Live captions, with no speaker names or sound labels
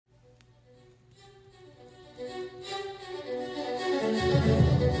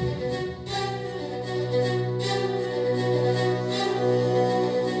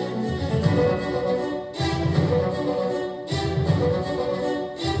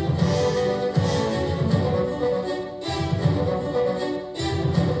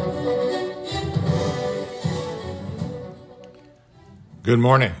Good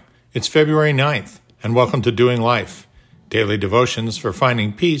morning. It's February 9th, and welcome to Doing Life, daily devotions for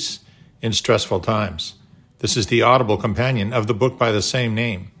finding peace in stressful times. This is the audible companion of the book by the same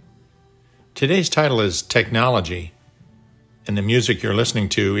name. Today's title is Technology, and the music you're listening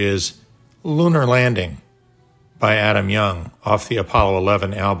to is Lunar Landing by Adam Young off the Apollo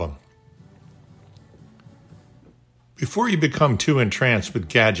 11 album. Before you become too entranced with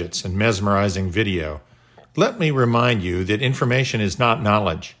gadgets and mesmerizing video, let me remind you that information is not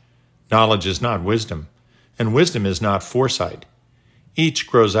knowledge, knowledge is not wisdom, and wisdom is not foresight. Each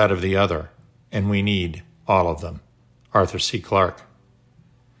grows out of the other, and we need all of them. Arthur C. Clarke.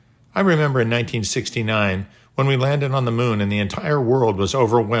 I remember in 1969 when we landed on the moon and the entire world was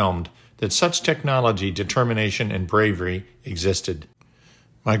overwhelmed that such technology, determination, and bravery existed.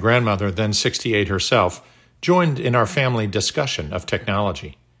 My grandmother, then 68 herself, joined in our family discussion of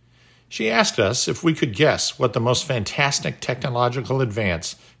technology. She asked us if we could guess what the most fantastic technological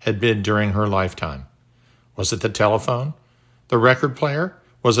advance had been during her lifetime. Was it the telephone? The record player?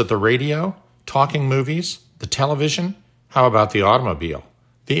 Was it the radio? Talking movies? The television? How about the automobile?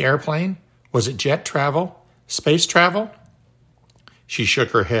 The airplane? Was it jet travel? Space travel? She shook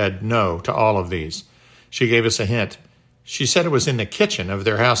her head no to all of these. She gave us a hint. She said it was in the kitchen of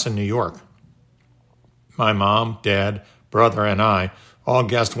their house in New York. My mom, dad, brother, and I all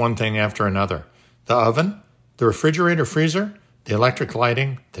guessed one thing after another. The oven? The refrigerator freezer? The electric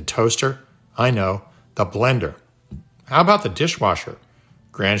lighting? The toaster? I know, the blender. How about the dishwasher?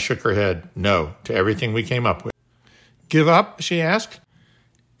 Gran shook her head no to everything we came up with. Give up? She asked.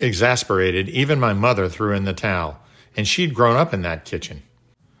 Exasperated, even my mother threw in the towel, and she'd grown up in that kitchen.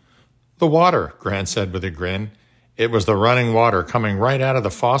 The water, Gran said with a grin. It was the running water coming right out of the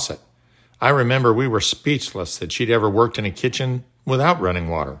faucet. I remember we were speechless that she'd ever worked in a kitchen without running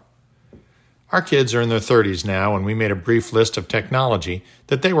water. Our kids are in their 30s now, and we made a brief list of technology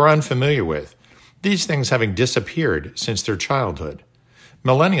that they were unfamiliar with, these things having disappeared since their childhood.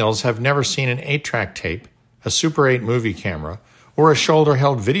 Millennials have never seen an 8-track tape, a Super 8 movie camera, or a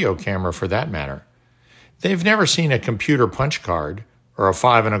shoulder-held video camera for that matter. They've never seen a computer punch card or a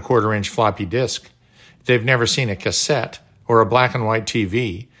 5¼ inch floppy disk. They've never seen a cassette or a black and white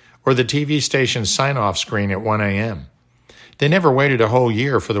TV or the TV station's sign-off screen at 1 a.m. They never waited a whole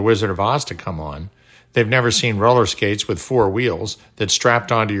year for The Wizard of Oz to come on. They've never seen roller skates with 4 wheels that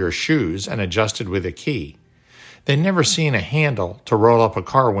strapped onto your shoes and adjusted with a key. They've never seen a handle to roll up a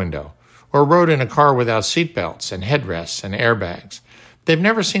car window, or rode in a car without seatbelts and headrests and airbags. They've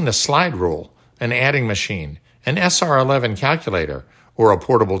never seen a slide rule, an adding machine, an SR11 calculator, or a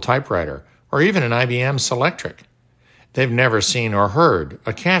portable typewriter, or even an IBM Selectric. They've never seen or heard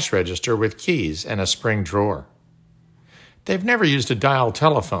a cash register with keys and a spring drawer. They've never used a dial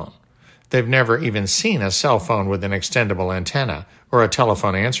telephone. They've never even seen a cell phone with an extendable antenna or a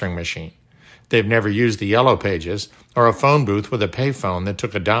telephone answering machine. They've never used the Yellow Pages or a phone booth with a payphone that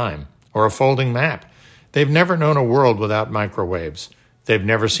took a dime or a folding map. They've never known a world without microwaves. They've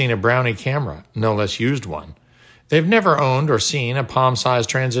never seen a Brownie camera, no less used one. They've never owned or seen a palm-sized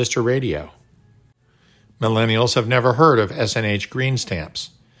transistor radio. Millennials have never heard of S&H green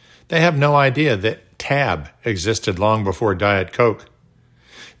stamps. They have no idea that Tab existed long before Diet Coke.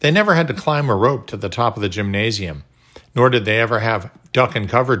 They never had to climb a rope to the top of the gymnasium, nor did they ever have duck and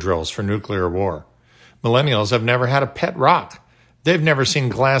cover drills for nuclear war. Millennials have never had a pet rock. They've never seen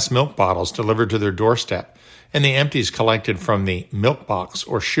glass milk bottles delivered to their doorstep and the empties collected from the milk box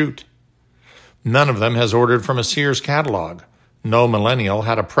or chute. None of them has ordered from a Sears catalog. No millennial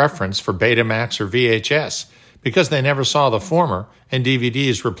had a preference for Betamax or VHS because they never saw the former and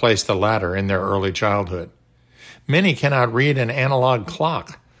DVDs replaced the latter in their early childhood. Many cannot read an analog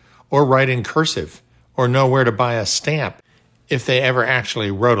clock or write in cursive or know where to buy a stamp if they ever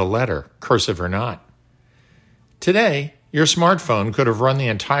actually wrote a letter, cursive or not. Today, your smartphone could have run the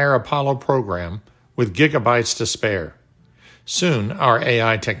entire Apollo program with gigabytes to spare. Soon, our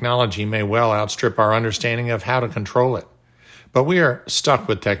AI technology may well outstrip our understanding of how to control it. But we are stuck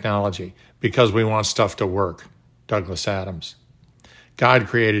with technology because we want stuff to work. Douglas Adams. God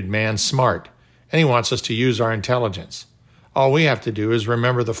created man smart, and he wants us to use our intelligence. All we have to do is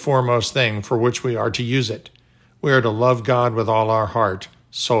remember the foremost thing for which we are to use it. We are to love God with all our heart,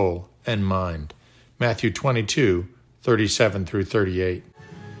 soul, and mind. Matthew 22:37 through 38.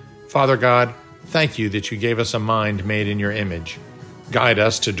 Father God, thank you that you gave us a mind made in your image. Guide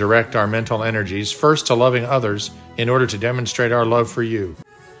us to direct our mental energies first to loving others in order to demonstrate our love for you.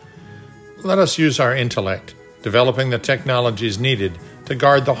 Let us use our intellect, developing the technologies needed to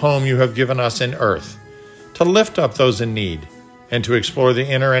guard the home you have given us in earth, to lift up those in need, and to explore the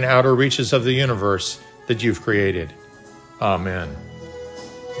inner and outer reaches of the universe that you've created. Amen.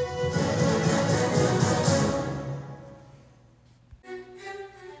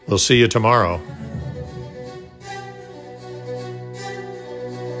 We'll see you tomorrow